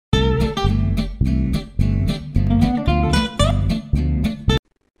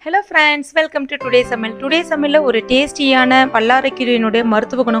Hello friends, welcome to today's Samayal. Today's Samayal ஒரு டேஸ்டியான பல்லாரைக்கீரையினுடைய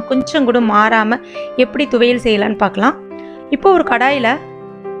மருத்துவ குணம் கொஞ்சம் கூட மாறாம எப்படி துவையல் செய்யலாம்னு பார்க்கலாம். இப்போ ஒரு கடாயில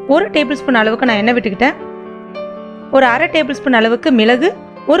 1 டேபிள்ஸ்பூன் அளவுக்கு நான் எண்ணெய் விட்டுக்கிட்டேன். ஒரு 1/2 டேபிள்ஸ்பூன் அளவுக்கு மிளகு,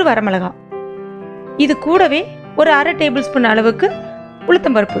 ஒரு வரமிளகாய். இது கூடவே ஒரு 1/2 டேபிள்ஸ்பூன் அளவுக்கு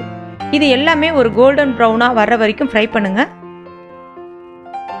உளுத்தம் பருப்பு. இது எல்லாமே ஒரு கோல்டன் ப்ரௌனா வர்ற வரைக்கும் ஃப்ரை பண்ணுங்க.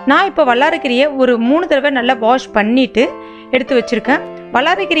 நான் இப்போ வல்லாரைக்கீரையை ஒரு 3 தடவை நல்லா வாஷ் பண்ணிட்டு எடுத்து வச்சிருக்கேன்.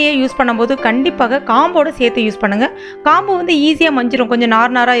 வல்லாரைக்கீரையை யூஸ் பண்ணும்போது கண்டிப்பாக காம்போடு சேர்த்து யூஸ் பண்ணுங்க. காம்பு வந்து ஈஸியாக மஞ்சிரும், கொஞ்சம்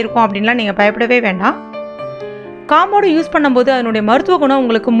நார் இருக்கும் அப்படின்லாம் நீங்கள் பயப்படவே வேண்டாம். காம்போடு யூஸ் பண்ணும்போது அதனுடைய மருத்துவ குணம்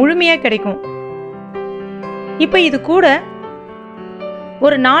உங்களுக்கு முழுமையாக கிடைக்கும். இப்போ இது கூட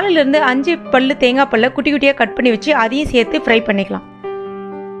ஒரு 4லிருந்து 5 பல்லு தேங்காய் பல்ல குட்டி குட்டியாக கட் பண்ணி வச்சு அதையும் சேர்த்து ஃப்ரை பண்ணிக்கலாம்.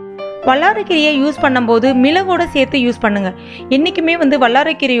 வல்லாரைக்கீரையை யூஸ் பண்ணும்போது மிளகோட சேர்த்து யூஸ் பண்ணுங்க. என்றைக்குமே வந்து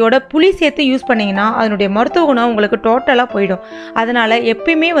வல்லாரைக்கீரையோட புளி சேர்த்து யூஸ் பண்ணிங்கன்னா அதனுடைய மருத்துவ குணம் உங்களுக்கு டோட்டலாக போயிடும். அதனால்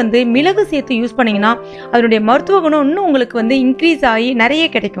எப்பயுமே வந்து மிளகு சேர்த்து யூஸ் பண்ணிங்கன்னா அதனுடைய மருத்துவ குணம் இன்னும் உங்களுக்கு வந்து இன்க்ரீஸ் ஆகி நிறைய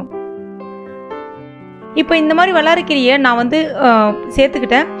கிடைக்கும். இப்போ இந்த மாதிரி வல்லாரைக்கீரையை நான் வந்து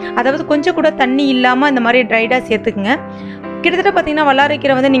சேர்த்துக்கிட்டேன். அதாவது கொஞ்சம் கூட தண்ணி இல்லாமல் இந்த மாதிரி ட்ரைடாக சேர்த்துக்குங்க. கிட்டத்தட்ட பார்த்தீங்கன்னா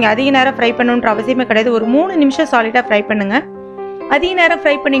வல்லாரைக்கீரை வந்து நீங்கள் அதிக நேரம் ஃப்ரை பண்ணணுன்ற அவசியமே கிடையாது. ஒரு 3 நிமிஷம் சாலிடாக ஃப்ரை பண்ணுங்கள். அதிக நேரம்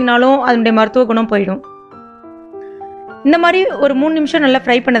ஃப்ரை பண்ணிங்கனாலும் அதனுடைய மருத்துவ குணம் போயிடும். இந்த மாதிரி ஒரு 3 நிமிஷம் நல்லா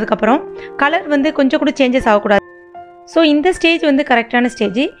ஃப்ரை பண்ணதுக்கப்புறம் கலர் வந்து கொஞ்சம் கூட சேஞ்சஸ் ஆகக்கூடாது. ஸோ இந்த ஸ்டேஜ் வந்து கரெக்டான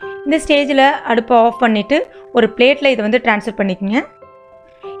ஸ்டேஜ். இந்த ஸ்டேஜில் அடுப்பை ஆஃப் பண்ணிவிட்டு ஒரு பிளேட்டில் இதை வந்து ட்ரான்ஸ்ஃபர் பண்ணிக்கோங்க.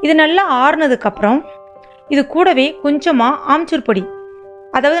 இது நல்லா ஆறுனதுக்கப்புறம் இது கூடவே கொஞ்சமாக ஆம்ச்சூர் பொடி,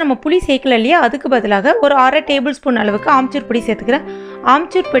 அதாவது நம்ம புளி சேர்க்கல இல்லையா, அதுக்கு பதிலாக ஒரு 1/2 டேபிள் ஸ்பூன் அளவுக்கு ஆம்ச்சூர் பொடி சேர்த்துக்கிறேன்.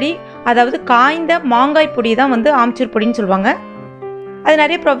 ஆம்ச்சூர் பொடி அதாவது காய்ந்த மாங்காய் பொடி தான் வந்து ஆம்ச்சூர் பொடின்னு சொல்லுவாங்க. அது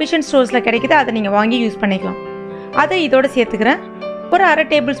நிறைய ப்ரொவிஷன் ஸ்டோர்ஸில் கிடைக்குது, அதை நீங்கள் வாங்கி யூஸ் பண்ணிக்கலாம். அதை இதோட சேர்த்துக்கிறேன். ஒரு 1/2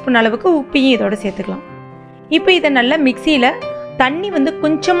 டேபிள் ஸ்பூன் அளவுக்கு உப்பையும் இதோட சேர்த்துக்கலாம். இப்போ இதை நல்லா மிக்சியில் தண்ணி வந்து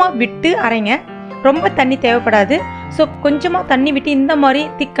கொஞ்சமாக விட்டு அரைங்க. ரொம்ப தண்ணி தேவைப்படாது. ஸோ கொஞ்சமாக தண்ணி விட்டு இந்த மாதிரி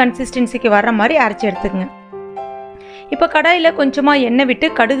திக் கன்சிஸ்டன்சிக்கு வர்ற மாதிரி அரைச்சி எடுத்துக்கங்க. இப்போ கடாயில் கொஞ்சமாக எண்ணெய் விட்டு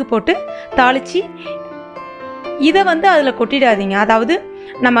கடுகு போட்டு தாளித்து இதை வந்து அதில் கொட்டிடாதீங்க. அதாவது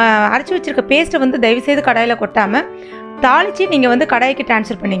நம்ம அரைச்சி வச்சுருக்க பேஸ்ட்டை வந்து தயவுசெய்து கடாயில் கொட்டாமல் தாளித்து நீங்கள் வந்து கடாய்க்கு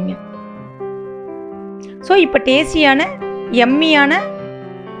ட்ரான்ஸ்ஃபர் பண்ணிங்க. ஸோ இப்போ டேஸ்டியான எம்மியான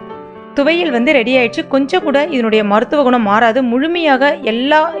துவையல் வந்து ரெடி ஆயிடுச்சு. கொஞ்சம் கூட இதனுடைய மருத்துவ குணம் மாறாது. முழுமையாக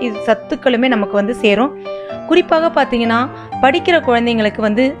எல்லா சத்துக்களுமே நமக்கு வந்து சேரும். குறிப்பாக பார்த்தீங்கன்னா படிக்கிற குழந்தைங்களுக்கு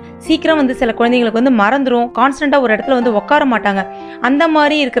வந்து சீக்கிரம் வந்து சில குழந்தைங்களுக்கு வந்து மறந்துடும், கான்ஸ்டண்ட்டாக ஒரு இடத்துல வந்து உட்கார மாட்டாங்க. அந்த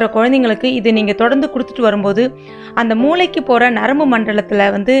மாதிரி இருக்கிற குழந்தைங்களுக்கு இது நீங்கள் தொடர்ந்து கொடுத்துட்டு வரும்போது அந்த மூளைக்கு போகிற நரம்பு மண்டலத்தில்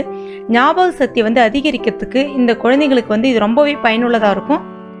வந்து ஞாபக சக்தி வந்து அதிகரிக்கிறதுக்கு இந்த குழந்தைங்களுக்கு வந்து இது ரொம்பவே பயனுள்ளதாக இருக்கும்.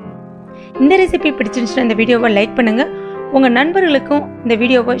 இந்த ரெசிபி பிடிச்சிருந்துச்சுன்னா இந்த வீடியோவை லைக் பண்ணுங்கள். உங்கள் நண்பர்களுக்கும் இந்த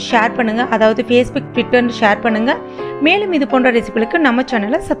வீடியோவை ஷேர் பண்ணுங்கள். அதாவது ஃபேஸ்புக், ட்விட்டர்னு ஷேர் பண்ணுங்கள். மேலும் இது போன்ற ரெசிபிகளுக்கு நம்ம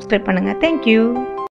சேனலை சப்ஸ்கிரைப் பண்ணுங்கள். தேங்க்யூ.